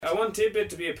want Tidbit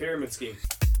to be a pyramid scheme.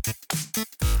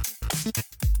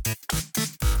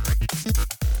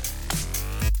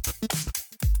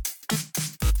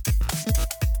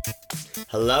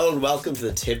 Hello and welcome to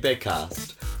the Tidbit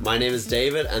Cast. My name is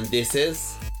David and this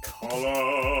is...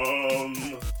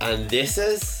 Column. And this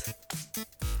is...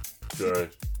 Gary.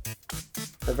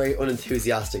 A very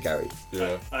unenthusiastic Gary.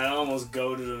 Yeah. I almost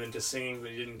goaded him into singing, but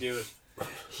he didn't do it.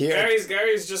 Here...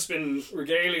 Gary's just been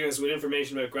regaling us with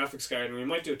information about graphics card, and we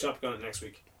might do a topic on it next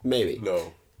week. Maybe.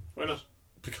 No. Why not?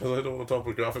 Because I don't want to talk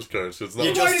about graphics cards. It's not.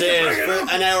 You just did for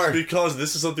an hour. Because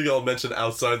this is something I'll mention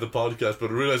outside the podcast,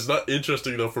 but I realise it's not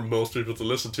interesting enough for most people to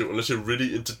listen to unless you're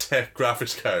really into tech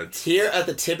graphics cards. Here at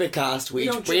the Tidbit Cast, we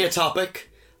each don't bring a judge. topic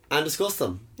and discuss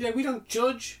them. Yeah, we don't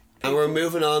judge. And we're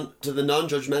moving on to the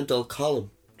non-judgmental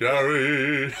column.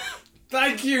 Gary!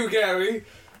 Thank you, Gary.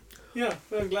 Yeah,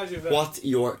 I'm glad you've. What's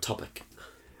your topic?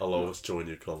 I'll always join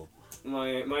your column.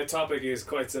 My topic is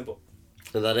quite simple.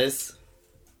 And that is...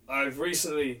 I've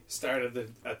recently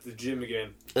started at the gym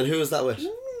again. And who was that with?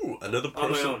 Ooh, another person.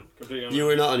 On my own, completely on my You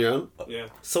were not on your own? own. Yeah.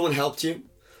 Someone helped you?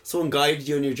 Someone guided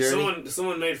you in your journey?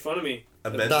 Someone made fun of me. A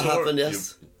mentor. That happened,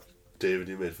 yes. David,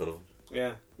 you made fun of him.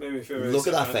 Yeah, made me feel very Look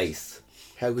at that sad. face.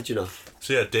 How could you not?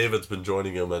 So yeah, David's been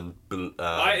joining him and...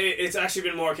 It's actually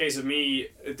been more a case of me.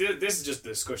 This is just a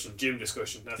discussion, gym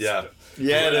discussion. That's Yeah.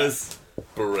 Yeah, it is.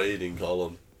 berating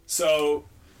Colin. So,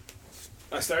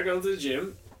 I started going to the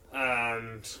gym,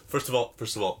 and First of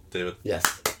all, David. Yes.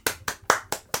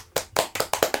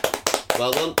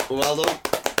 Well done. Well done.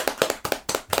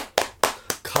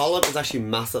 Colin is actually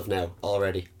massive now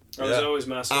already. I was Yeah. always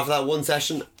massive. After that one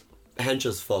session, hench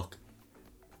as fuck.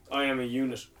 I am a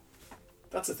unit.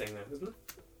 That's a thing now, isn't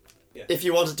it? If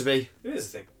you want it to be, It is a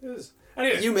thing. It is.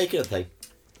 Anyway, you make it a thing.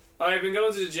 I've been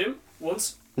going to the gym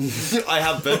once, I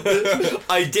have been.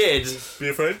 I did. Be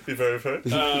afraid. Be very afraid.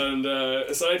 and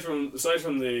aside from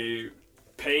the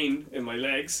pain in my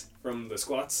legs from the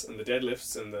squats and the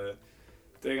deadlifts and the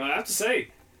thing, I have to say,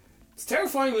 it's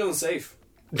terrifyingly unsafe.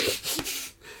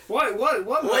 What?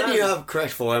 When man? you have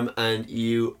correct form and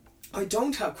I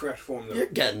don't have correct form though. you're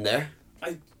getting there.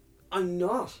 I'm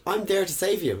not. I'm there to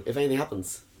save you if anything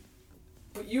happens.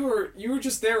 But you were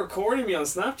just there recording me on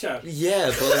Snapchat. Yeah,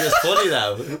 but it's funny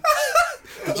though.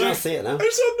 Did you not see it now? I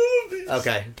saw none of these.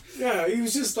 Okay. Yeah, he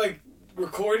was just like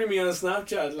recording me on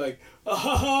Snapchat, like,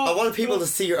 I wanted people to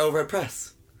see your overhead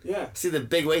press. Yeah. See the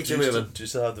big weights Do you're you, moving. do you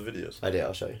still have the videos? I do,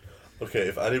 I'll show you. Okay,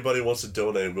 if anybody wants to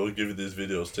donate, we'll give you these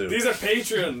videos too. These are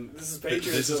Patreon. This is Patreon.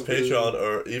 This is so- Patreon,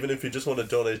 or even if you just want to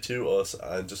donate to us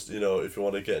and just, if you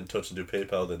want to get in touch and do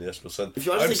PayPal, then yes, we'll send. If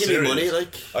you want us to give you money, like...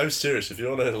 I'm serious. If you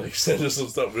want to send us some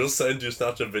stuff, we'll send you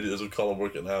Snapchat videos of Colin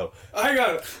working out. Hang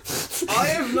on. I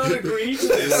have not agreed to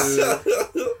this.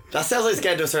 That sounds like it's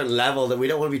getting to a certain level that we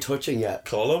don't want to be touching yet.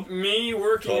 Colin, Me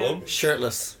working. Colin,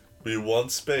 Shirtless. we want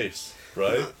space,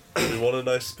 right? We want a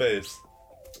nice space.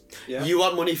 Yeah. You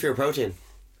want money for your protein.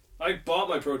 I bought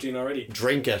my protein already.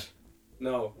 Drink it.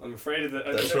 No, I'm afraid of that.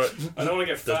 That's right. I don't want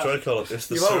to get fat. That's right, Colin. It's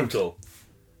the You won't. circle.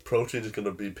 Protein is going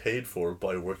to be paid for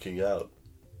by working out.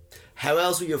 How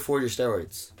else will you afford your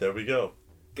steroids? There we go.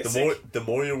 Get The sick.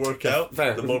 more you work out,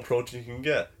 Fair. the more protein you can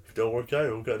get. If you don't work out,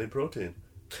 you won't get any protein.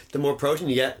 The more protein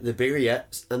you get, the bigger you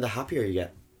get, and the happier you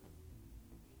get.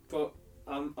 But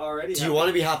I'm already. Do you want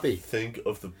to be happy? Think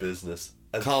of the business.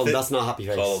 And Colin, that's not a happy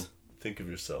face. Colin, think of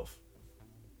yourself.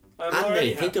 I'm And already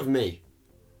me. Think of me.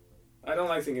 I don't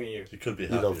like thinking of you. You could be You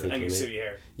don't happier. think- And your me. silly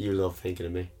hair. You love thinking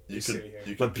of me. You silly could, hair.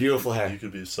 you My could, beautiful hair. you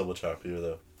could be so much happier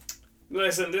though.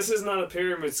 Listen, this is not a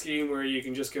pyramid scheme where you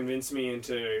can just convince me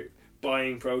into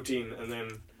buying protein and then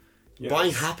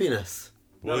Buying happiness.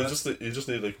 Well, No, you just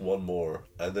need like one more,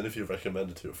 and then if you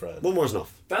recommend it to a friend. One more's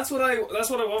enough. That's what I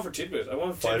want for Tidbit. I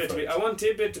want Five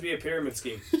Tidbit to be a pyramid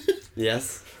scheme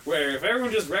Yes. where if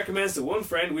everyone just recommends to one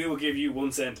friend, we will give you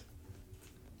 1 cent.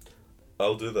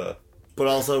 I'll do that. But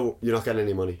also, you're not getting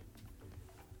any money.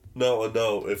 No.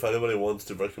 If anybody wants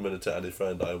to recommend it to any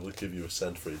friend, I will give you a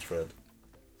cent for each friend.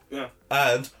 Yeah.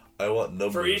 And I want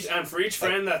numbers. For each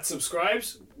friend that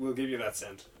subscribes, we'll give you that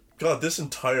cent. God, this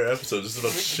entire episode is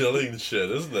about shilling shit,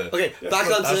 isn't it? Okay, back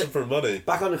Asking on for money.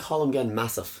 the column getting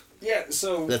massive. Yeah.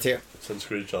 So Let's hear. Send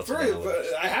screenshots.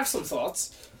 I have some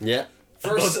thoughts. Yeah.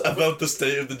 First, about the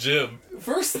state of the gym.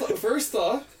 first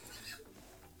thought.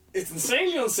 It's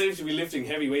insanely unsafe to be lifting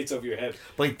heavy weights over your head.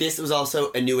 Like, this was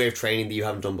also a new way of training that you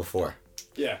haven't done before.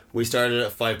 Yeah. We started a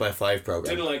 5x5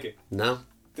 program. Didn't like it. No?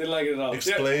 Didn't like it at all.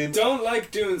 Explain. Don't like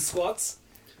doing squats.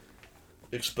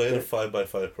 Explain a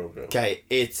 5x5 program. Okay,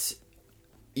 it's...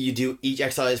 You do each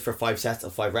exercise for 5 sets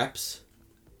of 5 reps.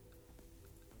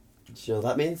 Do you know what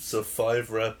that means? So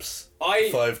 5 reps, I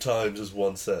 5 times is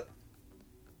 1 set.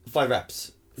 5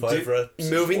 reps. 5 reps.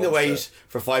 Moving the one weight set.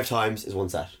 for 5 times is 1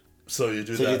 set. So you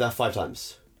do So that. you do that 5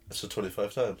 times. So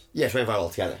 25 times. Yeah, 25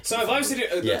 altogether. So if I was to do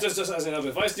Yeah. just as an example,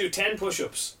 if I was to do 10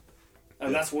 push-ups,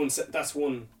 and Yeah. that's one set, that's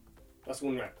one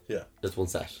rep. Yeah. Just 1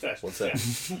 set. Set. One set.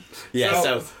 Yeah,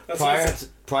 So, so that's prior one to,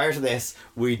 prior to this,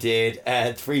 we did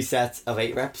 3 sets of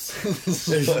 8 reps This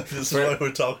is what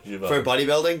we're talking about. for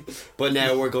bodybuilding, but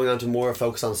now we're going on to more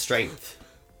focus on strength.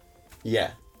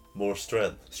 Yeah, More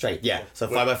strength. strength, yeah. So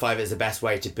 5x5 is the best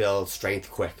way to build strength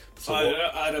quick. So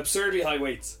what, At absurdly high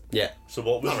weights. Yeah. so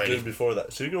what was Not you really. doing before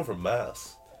that? So you're going for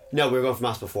mass. No, we were going for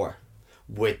mass before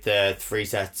with the 3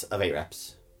 sets of 8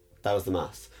 reps. That was the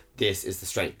mass. This is the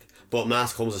strength. But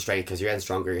mass comes with strength because you're getting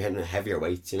stronger, you're hitting heavier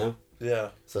weights, you know? Yeah.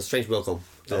 So strength will come.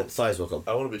 The Oh. size will come.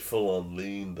 I want to be full on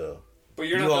lean though. But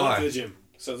you're You not going are. to the gym,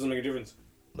 so it doesn't make a difference.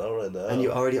 Not right now. And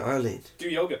you already are lean. Do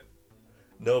yoga.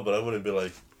 No, but I want to be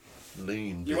like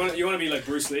lean. You want to be like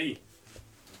Bruce Lee.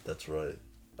 That's right.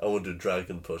 I want to do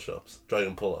dragon push-ups,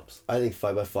 dragon pull-ups. I think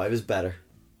 5x5 is better.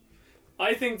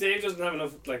 I think Dave doesn't have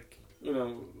enough, like, you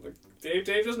know, like Dave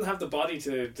doesn't have the body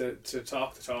to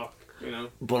talk the talk, you know.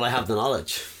 But I have the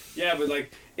knowledge. Yeah, but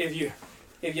like if you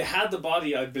had the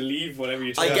body, I'd believe whatever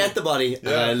you tell I me. get the body and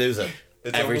Yeah. I lose it.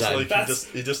 It's Every almost time. like That's-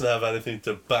 he doesn't have anything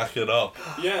to back it up.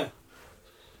 Yeah.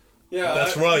 Yeah.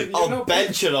 That's right. you I'll know,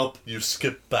 bench it up. You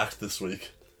skipped back this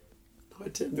week. No, I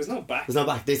didn't. There's no back. There's no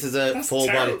back. This is a That's full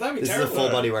terrible. body. That'd be This terrible. is a full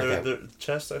body They're- workout. they're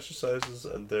chest exercises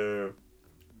and they're It's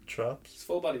traps.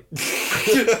 full body.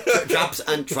 Traps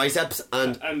and triceps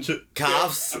and And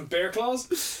calves. and bear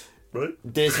claws. Right?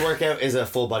 This workout is a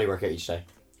full body workout each day.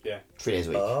 Yeah. 3 days a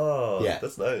week. Oh, Yeah.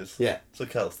 that's nice. Yeah. It's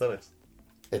like calisthenics.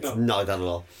 It's No. not that at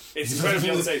all. It's incredibly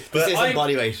unsafe. This isn't I'm-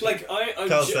 body weight. Like I'm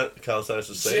Calisthenics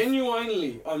is safe.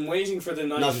 genuinely, I'm waiting for the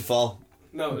night. Not if you fall.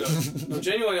 No,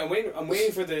 genuinely, I'm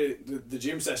waiting for the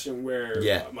gym session where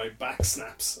Yeah. my back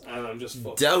snaps and I'm just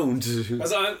fucked. Don't.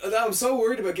 As I'm so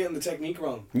worried about getting the technique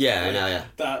wrong. Yeah, I know, yeah.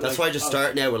 That, That's like, why I just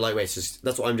start now with lightweights. Just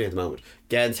that's what I'm doing at the moment.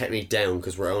 Getting technique down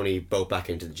because we're only both back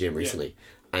into the gym recently,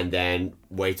 and then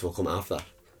weights will come after that.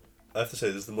 I have to say,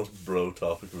 this is the most bro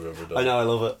topic we've ever done. I know, I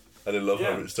love it. And I love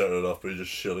Yeah. how we started off by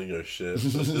just shilling our shit.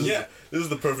 Yeah. This is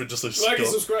the perfect, just like, Like and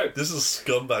scum- subscribe. This is a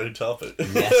scumbag topic.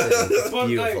 Yes, it is. But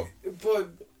Beautiful. but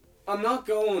I'm not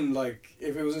going like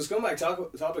if it was a scumbag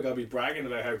topic, I'd be bragging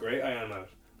about how great I am at it.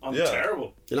 I'm Yeah.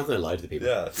 terrible. You're not going to lie to the people.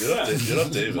 Yeah, you're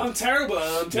not David. I'm terrible.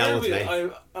 And No,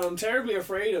 it's I'm terribly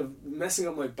afraid of messing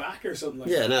up my back or something like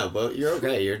Yeah, that. no, but you're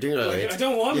okay. You're doing Like, alright. I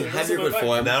don't want You to have mess your up my good back.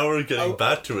 form. Now we're getting I-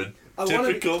 back to it. I wanna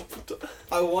be- Typical.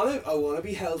 I want to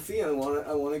be healthy and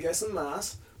I want to get some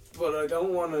mass, but I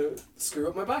don't want to screw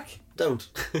up my back. Don't.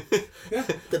 Yeah.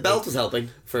 The belt was helping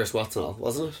for squats and all,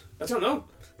 wasn't I don't know.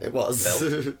 it? It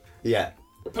was. Yeah.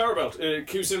 Power belt. It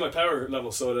keeps in my power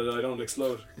level so that I don't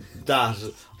explode. That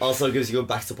also gives you good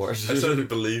back support. I started to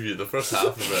believe you. The first half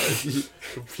of it,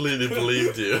 I completely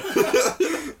believed you.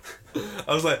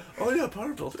 I was like, oh yeah,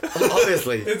 power belt.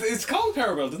 Obviously. It's called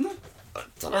power belt, isn't it?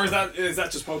 Or is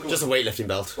that just Pokemon? Just a weightlifting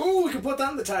belt. Oh, we can put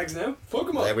that in the tags now.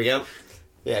 Pokemon. There we go.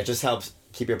 Yeah, it just helps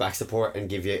keep your back support and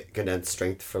give you condensed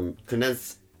strength from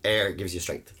condensed air gives you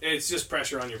strength. It's just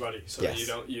pressure on your body, so that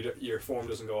Yes. your form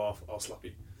doesn't go off all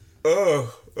sloppy.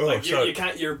 Oh, Like sorry. you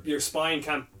can't your spine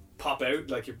can't pop out,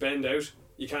 like you bend out.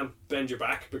 You can't bend your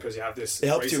back because you have this. It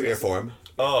helps brace you with your against it. form.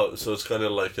 Oh, so it's kind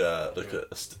of like a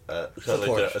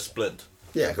Support. a splint.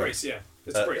 Yeah, A great. brace, yeah,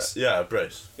 it's a brace. Yeah, a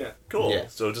brace. Yeah, Cool. Yeah.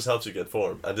 So it just helps you get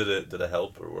form. And did it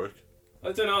help or work?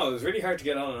 I don't know. It was really hard to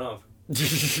get on and off.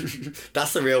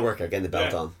 That's the real workout, getting the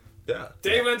belt Yeah. on. Yeah.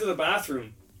 Dave went to the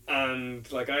bathroom and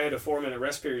like I had a 4-minute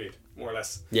rest period, more or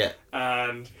less. Yeah.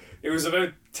 And it was about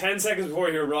 10 seconds before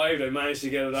he arrived I managed to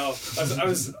get it off. I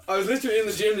was literally in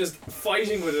the gym just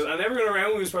fighting with it, and everyone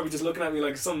around me was probably just looking at me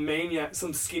like some maniac,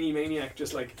 some skinny maniac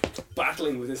just like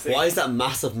battling with this thing. Why is that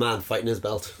massive man fighting his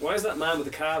belt? Why is that man with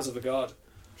the calves of a god?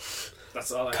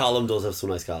 That's all I have. Column does have some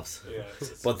nice calves. Yeah,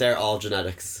 it's- But they're all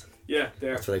genetics. yeah,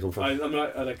 there. That's where they come from. I'm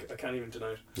not I can't even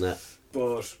deny it. Yeah.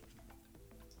 But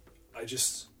I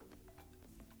just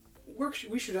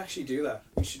we should actually do that.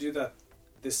 We should do that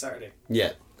this Saturday.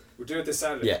 Yeah. We'll do it this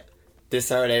Saturday. Yeah. This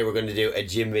Saturday we're going to do a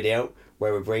gym video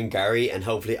where we bring Gary and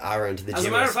hopefully Aaron to the As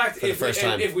gym a matter with of us fact, for the if first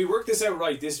time. we work this out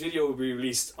right, this video will be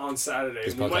released on Saturday.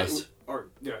 This We might, podcast.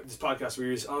 this podcast will be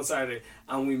released on Saturday,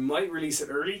 and we might release it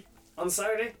early on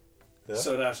Saturday, Yeah.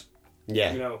 so that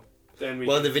Yeah. you know, then we.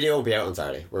 Well, can- the video will be out on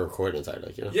Saturday. We're recording on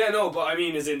Saturday, you know? yeah, no, but I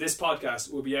mean, as in this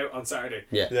podcast will be out on Saturday.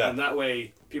 Yeah. Yeah. And that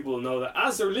way, people will know that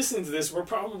as they're listening to this, we're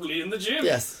probably in the gym.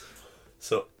 Yes.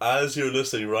 So as you're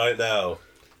listening right now,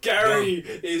 Gary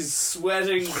is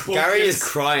sweating. Gary is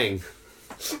buckets. crying.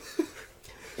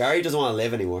 Gary doesn't want to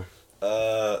live anymore.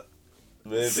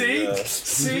 Maybe. See? Yeah.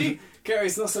 See? Gary,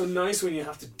 it's not so nice when you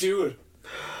have to do it.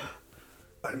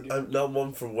 I'm not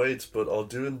one for weights, but I'll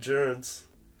do endurance.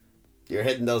 You're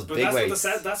hitting those But big that's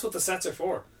weights. That's what the sets are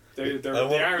for. They want-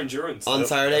 are endurance. On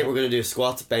Saturday, we're going to do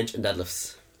squats, bench, and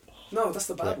deadlifts. No, that's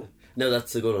the bad Yeah. one. No,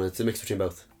 that's a good one. It's a mix between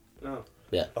both. No.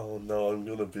 Yeah. Oh no, I'm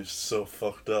gonna be so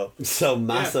fucked up. So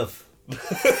massive.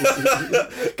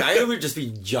 Gary would just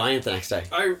be giant the next day.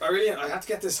 I have to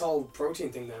get this whole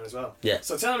protein thing down as well. Yeah.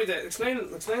 So tell me explain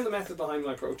the method behind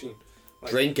my protein.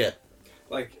 Like, Drink it.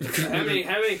 Like how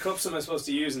many cups am I supposed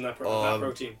to use in that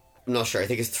protein? I'm not sure. I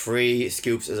think it's 3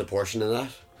 scoops is a portion of that.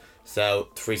 So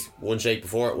 1 shake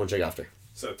before, 1 shake after.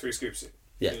 So 3 scoops.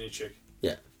 Yeah. In each shake.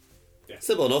 Yeah. Yeah.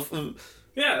 Simple enough.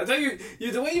 Yeah, I thought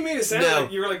you the way you made it sound No.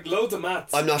 like you were like loads of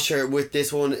maths. I'm not sure with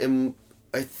this one.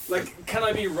 Like, can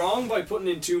I be wrong by putting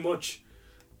in too much?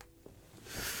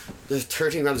 There's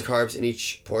 13 grams of carbs in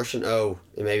each portion. Oh,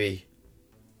 it may be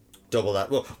double that.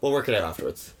 We'll work it out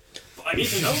afterwards. But I need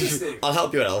to know this thing. I'll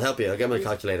help you out. I'll get my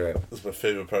calculator out. That's my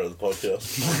favourite part of the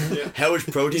podcast. Yeah. How much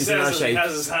He protein's in that says as he shake?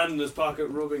 has his hand in his pocket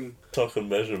rubbing. Talking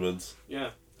measurements.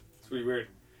 Yeah, it's really weird.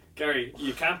 Gary,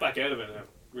 you can't back out of it now.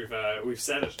 We've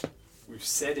said it. We've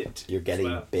said it. You're getting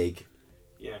as well. big.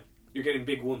 Yeah, you're getting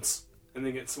big once and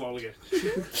then getting small again.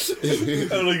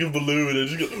 I'm like a balloon and I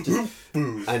just go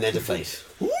boom. And then deflate.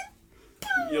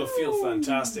 You'll feel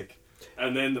fantastic,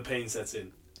 and then the pain sets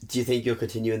in. Do you think you'll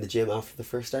continue in the gym after the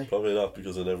first day? Probably not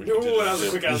because I never No, continued that was a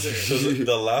to do quick answer. it.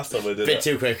 The last time I did Bit it,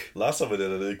 too quick. I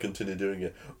did continue doing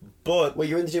it. But Well,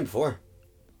 you were in the gym before,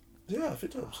 yeah, a few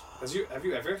times. Have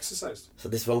you ever exercised? so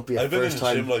this won't be a I've been in first the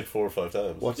time. gym like 4 or 5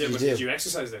 times. What Yeah, did but you do? did you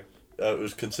exercise there? It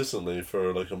was consistently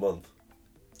for like a month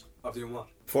Of doing what?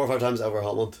 4 or 5 times over a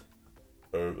whole month.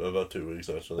 or about 2 weeks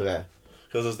actually. Okay.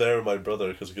 Because I was there with my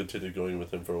brother because I continued going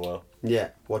with him for a while. Yeah.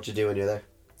 What you do when you're there?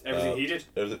 Everything he did?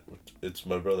 It's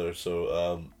my brother,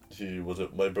 so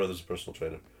my brother's a personal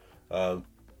trainer. My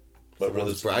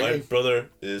Someone's bragging. brother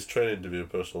is training to be a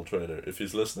personal trainer. If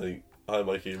he's listening, hi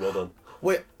Mikey, well done.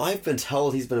 Wait, I've been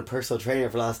told he's been a personal trainer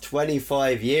for the last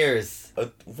 25 years.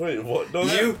 Wait, what?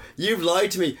 No, You've lied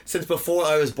to me since before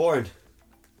I was born.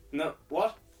 No,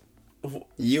 what?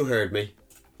 You heard me.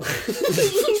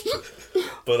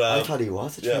 But I thought he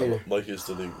was a yeah, trainer. Mikey's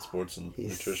studying sports and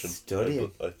He's nutrition.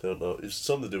 studying. I don't know. It's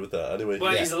something to do with that. Anyway,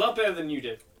 Well, Yeah. he's a lot better than you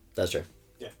did. That's true.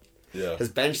 yeah, His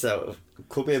bench though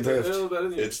could be A improved. little better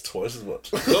than you. it's twice as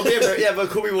much. Could be improved. Yeah, but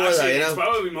could be more Actually, though. You it's know.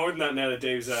 probably more than that now that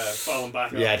Dave's fallen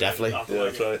back. Yeah, off the- definitely. off the Yeah,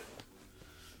 that's wagon. right.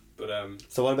 But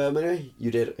So what about him anyway?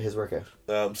 You did his workout.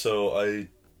 So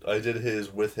I did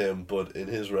his with him, but in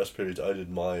his rest periods I did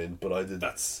mine, but I did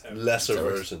that's lesser That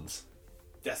works. versions.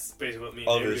 that's basically what me and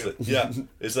Dave were Obviously, doing.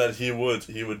 yeah. Is that he would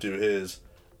do his,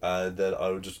 and then I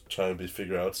would just try and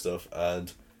figure out stuff,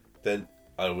 and then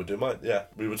I would do mine. Yeah,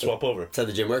 we would swap over. That's how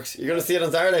the gym works. You're gonna see it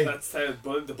on Saturday. That's how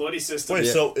the buddy system. Wait,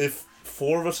 Yeah. so if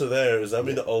 4 of us are there, does that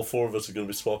mean that all 4 of us are going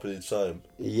to be swapping each time?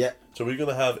 Yeah, So we're going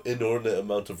to have inordinate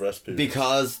amount of rest periods.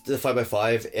 because the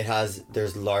 5x5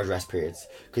 there's large rest periods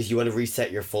because you want to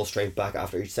reset your full strength back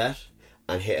after each set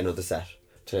and hit another set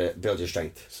to build your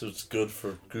strength. So it's good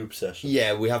for group sessions.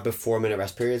 Yeah, we have about 4 minute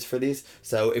rest periods for these.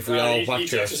 So if we all each whack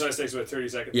through it, exercise takes about 30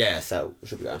 seconds. yeah, so it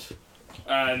should be grand.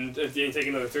 And you take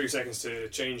another 30 seconds to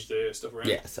change the stuff around.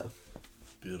 Yeah, so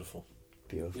Beautiful.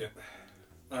 beautiful. Yeah.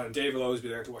 And Dave will always be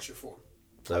there to watch your form.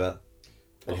 I will.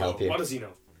 And help you. What does he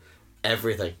know?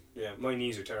 Everything. Yeah, my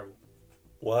knees are terrible.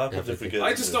 What happens if we Everything. get...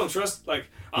 I just don't trust, like,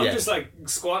 I'm Yeah. just like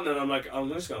squatting and I'm like, I'm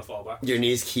just gonna fall back. Your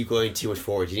knees keep going too much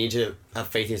forward. You need to have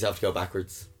faith in yourself to go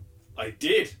backwards. I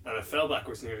did, and I fell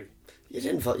backwards nearly. You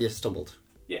didn't fall, you stumbled.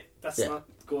 Yeah, that's Yeah. not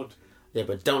good. Yeah,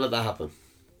 but don't let that happen.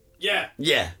 Yeah,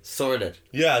 Yeah, sorted.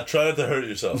 Yeah, try not to hurt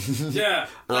yourself. yeah.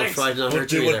 And I'll Thanks. try to not But hurt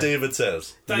do you what either. David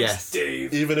says. Thanks, Yes.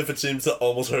 Dave. Even if it seems to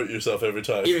almost hurt yourself every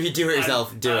time. Even if you do it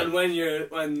yourself, do and it. when you're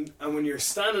when you're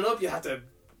standing up, you have to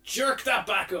jerk that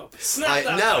back up. Snap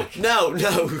that No, back. no.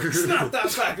 Snap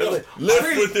that back up. Lift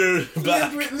Really- with your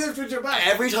back. Lift with your back.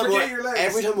 Every time, Forget your legs.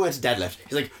 every time we went to deadlift,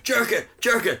 he's like, jerk it,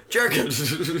 jerk it, jerk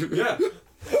it.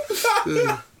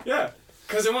 Yeah. Yeah.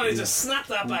 Because I want to just snap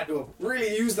that back up.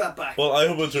 Really use that back. Well, I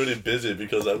hope it's really busy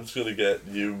because I'm just going to get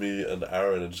you, me, and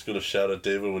Aaron and just going to shout at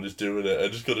David when he's doing it.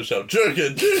 I'm just going to shout, jerk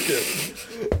it, jerk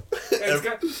it.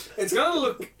 It's gonna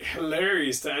look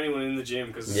hilarious to anyone in the gym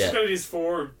because it's Yeah. just gonna be these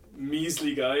 4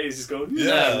 measly guys just going.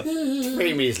 Yeah.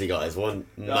 3 measly guys, one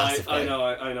No, massive I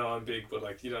guy. know, I'm big, but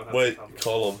like you don't have. Wait, to compliment.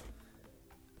 call them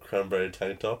cranberry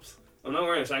tank tops. I'm not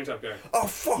wearing a tank top, guy. Oh,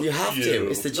 fuck You have to.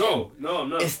 It's the gym. No, I'm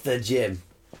not. It's the gym.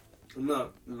 I'm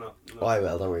not. I'm not. Oh, I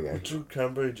will. Don't worry, guys. Drink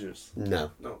cranberry juice.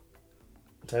 No,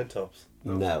 Tank tops.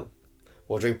 no.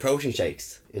 Or drink protein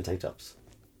shakes in tank tops.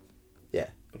 Yeah.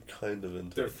 I'm kind of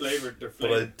into They're it. flavoured. They're But I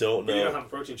flavoured. don't You don't know. have a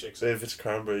protein shake. So if it's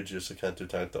cranberry juice, I can't do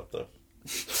tank top though.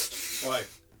 Why?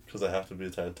 Because I have to be a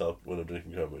tank top when I'm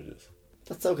drinking cranberry juice.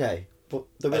 That's okay. But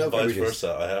there'll be And no vice cranberry juice.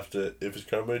 versa, I have to. If it's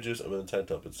cranberry juice, I'm in a tank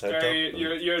top. It's tank Gary,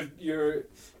 top.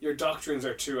 your doctrines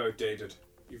are too outdated.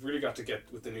 You've really got to get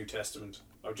with the New Testament,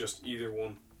 or just either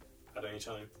one at any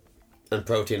time. And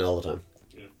protein all the time.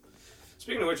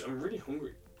 Speaking of which, I'm really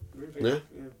hungry. Really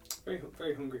very,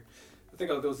 very hungry. I think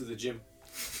I'll go to the gym.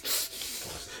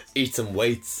 Eat some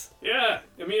weights. Yeah,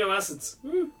 amino acids.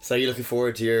 Woo. So you looking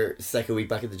forward to your second week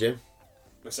back at the gym?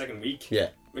 My second week. Yeah.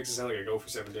 Makes it sound like I go for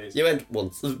 7 days. You went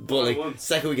once. But like, once.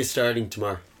 second week is starting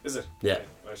tomorrow. Is it? Yeah. Okay,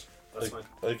 right. That's fine.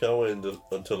 I can't wait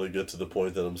until I get to the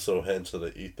point that I'm so hench that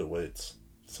I eat the weights.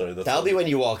 Sorry, That'll be when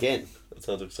you walk in. That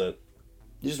sounds exciting.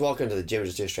 You just walk into the gym and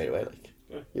just do it straight away. Like,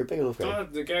 Yeah. You're big enough, Don't guy.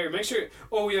 have to, Gary, make sure.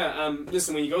 Oh yeah.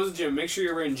 Listen, when you go to the gym, make sure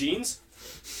you're wearing jeans.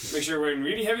 Make sure you're wearing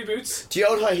really heavy boots. Do you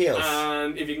own high heels?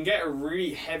 And if you can get a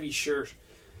really heavy shirt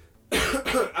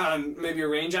and maybe a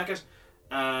rain jacket,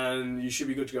 and you should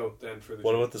be good to go then for the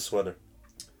What gym. about the sweater?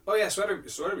 Oh yeah, sweater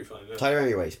be fine. Yeah. Tie around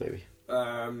your waist, maybe.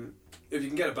 If you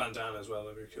can get a bandana as well,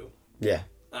 that'd be cool. Yeah.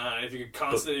 And if you could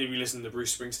constantly be listening to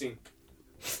Bruce Springsteen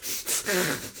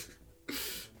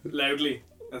loudly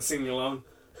and singing along.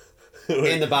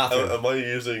 In the bathroom. Am I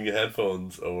using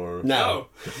headphones or? No.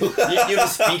 you have a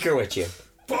speaker with you.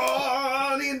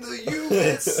 Born in the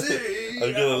USA.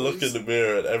 I'm gonna look in the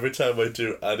mirror, and every time I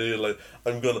do any, like,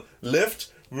 I'm gonna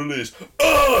lift, release.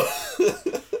 Oh!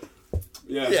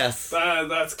 Yeah. Yes.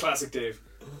 That's classic Dave.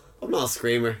 I'm not a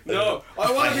screamer. No,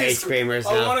 I want I to be a hate screamers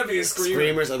I now. want to be a screamer.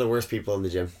 Screamers are the worst people in the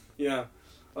gym. Yeah,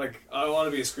 like I want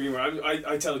to be a screamer.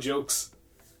 I tell jokes.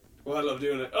 Well, I love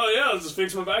doing it. Oh yeah, I'll just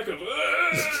fix my back up.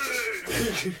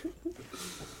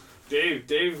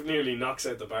 Dave nearly knocks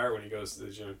out the bar when he goes to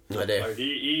the gym. I do. Like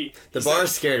he The he bar's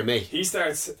starts, scared of me. he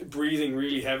starts breathing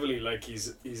really heavily, like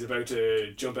he's about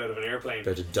to jump out of an airplane.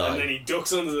 About to die. And then he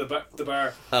ducks under the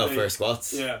bar. Oh, and for he-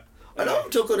 squats. Yeah. I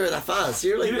don't duck under that fast.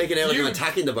 You're like You- making it out like you- I'm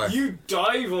attacking the bar. You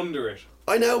dive under it.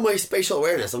 I know my spatial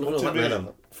awareness. I'm not What do going you to let mean?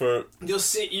 me For You'll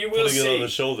see. You will putting it on see.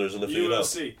 his shoulders and lifting You it will up.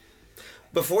 see.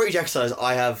 Before each exercise,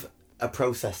 I have a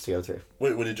process to go through.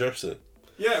 Wait, when he jerks it.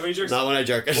 Yeah, when he jerks. Not when I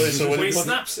jerk it. Wait, so when he you put-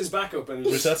 snaps his back up and he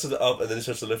He just, sets it up and then he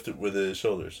starts to lift it with his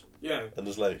shoulders yeah, and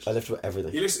his legs. I lift with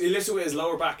everything. he lifts it with his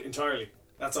lower back entirely.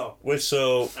 That's all. Wait,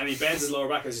 so And he bends his lower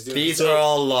back as he's doing These it. are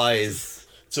all lies.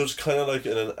 it's kind of like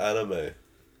in an anime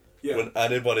Yeah. when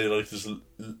anybody like this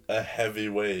a heavy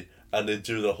weight and they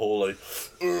do the whole like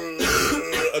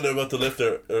and they're about to lift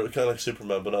their kind of like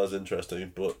Superman, but not as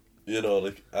interesting. But you know,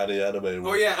 like any anime.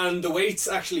 Oh yeah, and the weights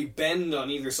actually bend on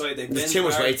either side. They bend. There's too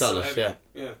much hard, weight on so it, heavy. yeah.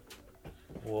 Yeah.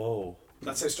 Whoa.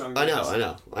 That's how strong. I he know, is. I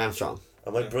know. I am strong.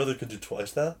 And my brother could do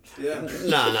twice that. Yeah.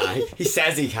 No. He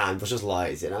says he can, but just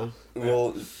lies, you know?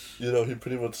 Well, you know, he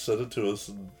pretty much said it to us.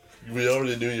 And we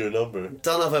already knew your number.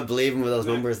 Don't know if I believe him with those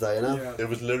numbers, though, you know? Yeah. It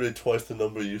was literally twice the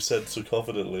number you said so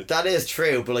confidently. That is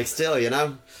true, but like still, you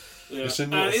know? Yeah. You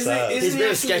seem a And little isn't sad. he- He's a isn't bit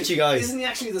he of a sketchy guy. Isn't he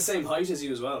actually the same height as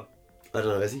you as well? I don't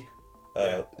know, is he?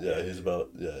 Yeah, he's about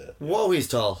yeah. Whoa, he's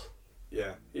tall.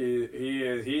 Yeah.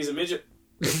 He's a midget.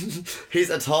 He's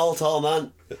a tall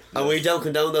man. And we don't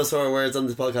condone those sort of words on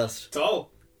this podcast. Tall.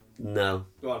 No.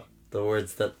 What? The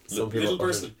words that some people... Little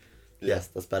person. Yes,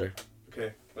 that's better.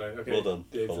 Okay. Right. Okay. Well done,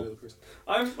 Dave's a Colin. little person.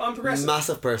 I'm progressive.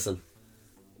 Massive person.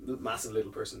 Massive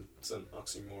little person. It's an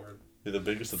oxymoron. You're the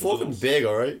biggest of the Fucking little. big,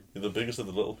 alright? You're the biggest of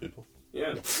the little people.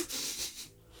 Yeah.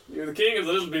 You're the king of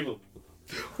the little people.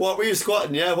 What were you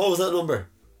squatting? Yeah, what was that number?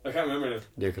 I can't remember now.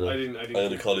 Near can I I? didn't. I'm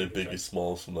gonna call you Biggie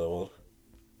Smalls from now on.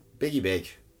 Biggie Big.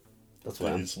 That's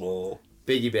what I am. Biggie Small.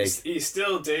 Biggie Big. He's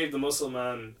still Dave the Muscle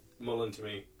Man Mullen to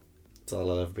me. That's all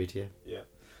I'll ever be to you.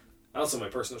 Also my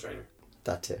personal trainer.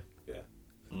 That too.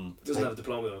 Doesn't have a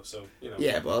diploma though, so you know.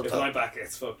 Yeah, but if my back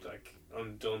gets fucked, like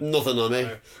I'm done. nothing on me.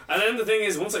 And then the thing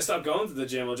is, once I stop going to the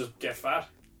gym, I'll just get fat.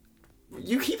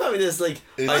 You keep having this like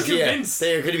I'm idea convinced. that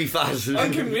you're going to be fat.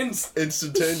 I'm convinced.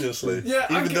 Instantaneously. Yeah,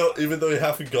 I'm even though you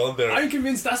haven't gone there. I'm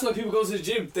convinced that's why people go to the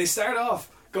gym. They start off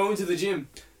going to the gym,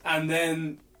 and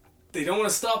then they don't want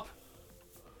to stop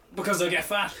because they'll get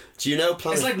fat. Do you know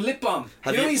Planet? It's like lip balm.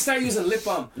 Have You know you- when you start using lip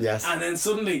balm, Yes. and then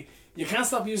suddenly you can't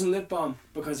stop using lip balm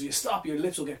because if you stop, your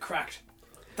lips will get cracked.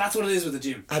 That's what it is with the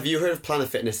gym. Have you heard of Planet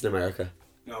Fitness in America?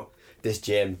 No. This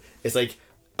gym. It's like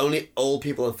only old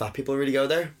people and fat people really go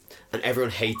there, and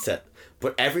everyone hates it.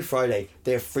 But every Friday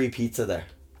they have free pizza there.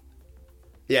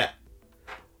 Yeah.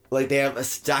 Like they have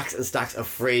stacks and stacks of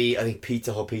free, I think,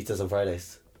 Pizza Hut pizzas on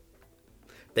Fridays.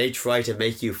 They try to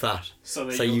make you fat, So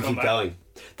that so you'll you come keep back. going.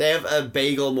 They have a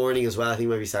bagel morning as well. I think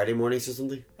maybe Saturday mornings or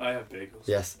something. I have bagels.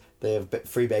 Yes, they have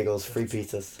free bagels, free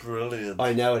pizzas. Brilliant.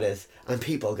 I know it is, and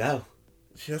people go.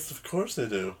 Yes, of course they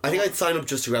do. I think I'd sign up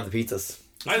just to grab the pizzas.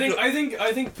 I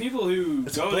think people who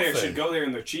It's a go there buffet. should go there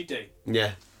in their cheat day.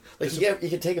 Yeah, like you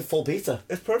can take a full pizza.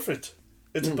 It's perfect.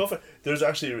 It's a buffet. There's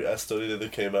actually a study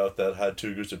that came out that had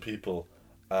two groups of people,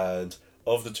 and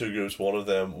of the two groups, one of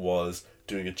them was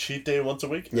doing a cheat day once a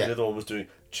week, and Yeah. the other one was doing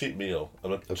cheat meal.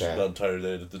 I'm not Okay. that entire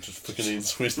day. They're just fucking eating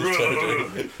sweets the entire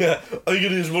day. Yeah, I can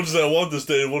eat as much as I want this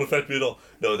day. It won't affect me at all.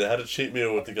 No, they had a cheat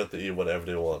meal where they got to eat whatever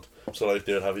they want. So like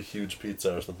they'd have a huge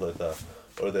pizza or something like that,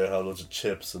 or they'd have loads of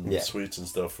chips and Yeah. sweets and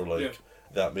stuff for like Yeah.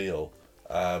 that meal.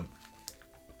 And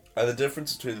the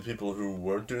difference between the people who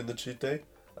weren't doing the cheat day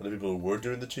and the people who were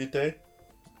doing the cheat day,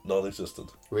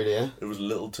 non-existent. Really? Yeah. There was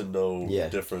little to no Yeah.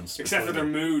 difference. Except for their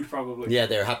between mood, probably. Yeah,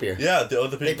 they're happier. them. Yeah, the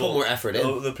other people. They put more effort in.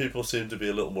 The other people seemed to be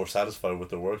a little more satisfied with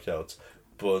their workouts,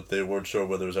 but they weren't sure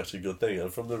whether it was actually a good thing.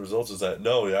 And from the results is that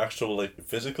no, your actual like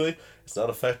physically, it's not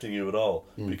affecting you at all.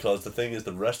 Hmm. Because the thing is,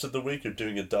 the rest of the week you're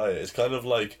doing a diet. It's kind of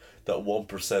like that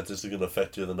 1% isn't going to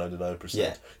affect you the 99%.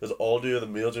 Yeah. Because all the other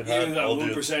meals you have, Even that all the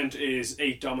 1% is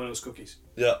 8 Domino's cookies.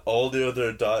 Yeah, all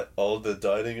the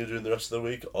dieting you're doing the rest of the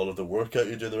week, all of the workout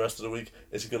you're doing the rest of the week,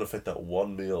 is going to affect that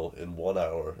one meal in 1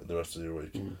 hour in the rest of your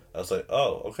week. And it's like,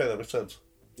 oh, okay, that makes sense.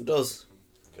 It does.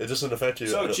 It doesn't affect you.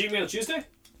 So, cheat meal Tuesday?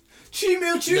 Cheat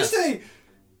meal Tuesday!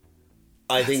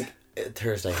 I think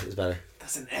Thursday is better.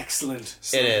 That's an excellent It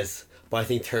sign. is, but I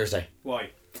think Thursday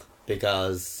Why?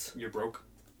 because You're broke.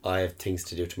 I have things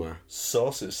to do tomorrow.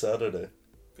 Sausage Saturday.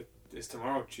 But is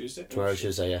tomorrow Tuesday? Tomorrow, Oh, shit.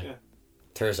 Tuesday, yeah. Yeah.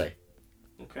 Thursday,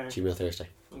 Okay. cheat meal Thursday.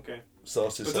 Okay.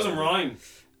 Sausage But it Saturday. doesn't rhyme.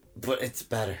 But it's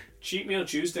better. Cheat meal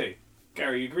Tuesday.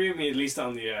 Gary, you agree with me at least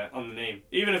on the name.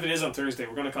 Even if it is on Thursday,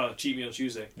 we're going to call it Cheat Meal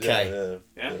Tuesday. Yeah, Okay.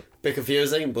 Yeah? Bit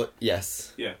confusing, but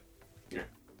yes. Yeah. Yeah.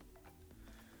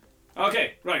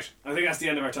 Okay, right. I think that's the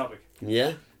end of our topic.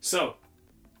 Yeah. So,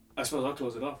 I suppose I'll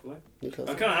close it off, will I? You close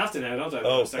I it. kind of have to now, don't I?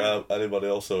 Oh, anybody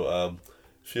also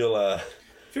feel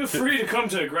Feel free to come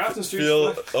to Grafton Street.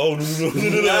 feel oh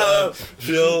no.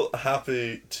 Feel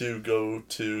happy to go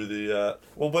to the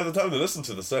well, by the time they listen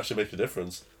to this, it actually make a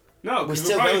difference. No, We because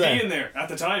still we'll probably go there. be in there at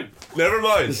the time. Never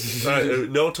mind. Alright,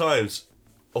 no times.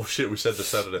 Oh shit, we said this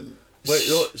Saturday. Wait,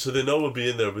 no, so they know we'll be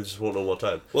in there, we just won't know what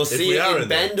time. We'll If see we you are in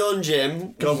there- Ben Dunn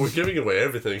Gym. God, we're giving away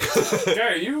everything.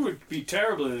 Gary, you would be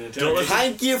terrible in an Don't let- interrogation.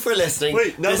 Thank you for listening.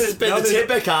 Wait, now this they- has been now the they-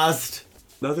 Tippercast.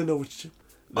 Now they know which.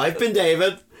 I've been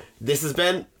David. This has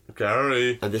been,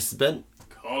 Gary. and this has been.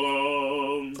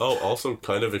 Column. Oh, also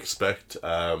kind of expect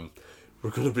we're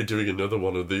going to be doing another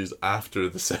one of these after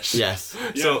the session. Yes.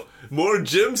 So more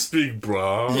gym speak,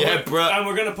 bro. Yeah, bro. And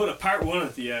we're going to put a part 1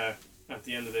 at the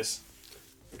end of this.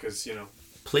 Because, you know.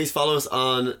 Please follow us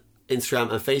on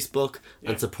Instagram and Facebook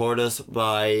Yeah. and support us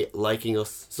by liking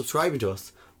us, subscribing to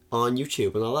us on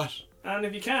YouTube and all that. And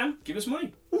if you can, give us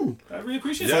money. I really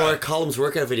appreciate Yeah. it. For our columns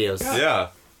workout videos. Yeah.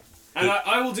 And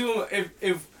I will do them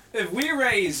if we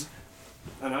raise,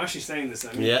 and I'm actually saying this,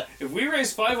 I mean, Yeah. if we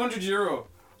raise €500,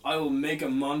 I will make a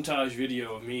montage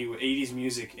video of me with 80s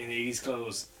music in 80s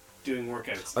clothes doing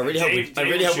workouts. I really hope we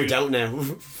will don't now.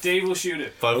 shoot it. Dave will shoot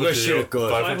it 500 shoot it good.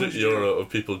 500 €500 euro of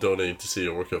people donating to see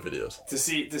your workout videos. to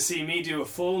see me do a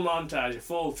full montage, a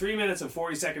full 3 minutes and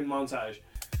 40-second montage.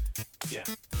 Yeah.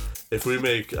 If we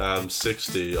make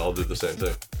 60, I'll do the same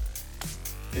thing.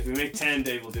 If we make 10,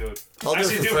 Dave will do it. I'll do it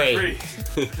Actually,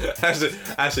 for free.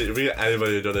 actually, if we get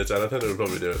anybody who donates anything, we'll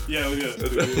probably do it. Yeah, we'll do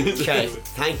it. Okay,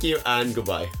 thank you and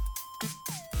goodbye.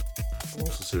 I'm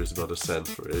also serious about a cent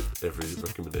for every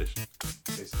recommendation.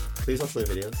 Please. Please watch my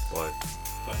videos. Bye.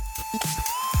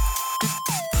 Bye.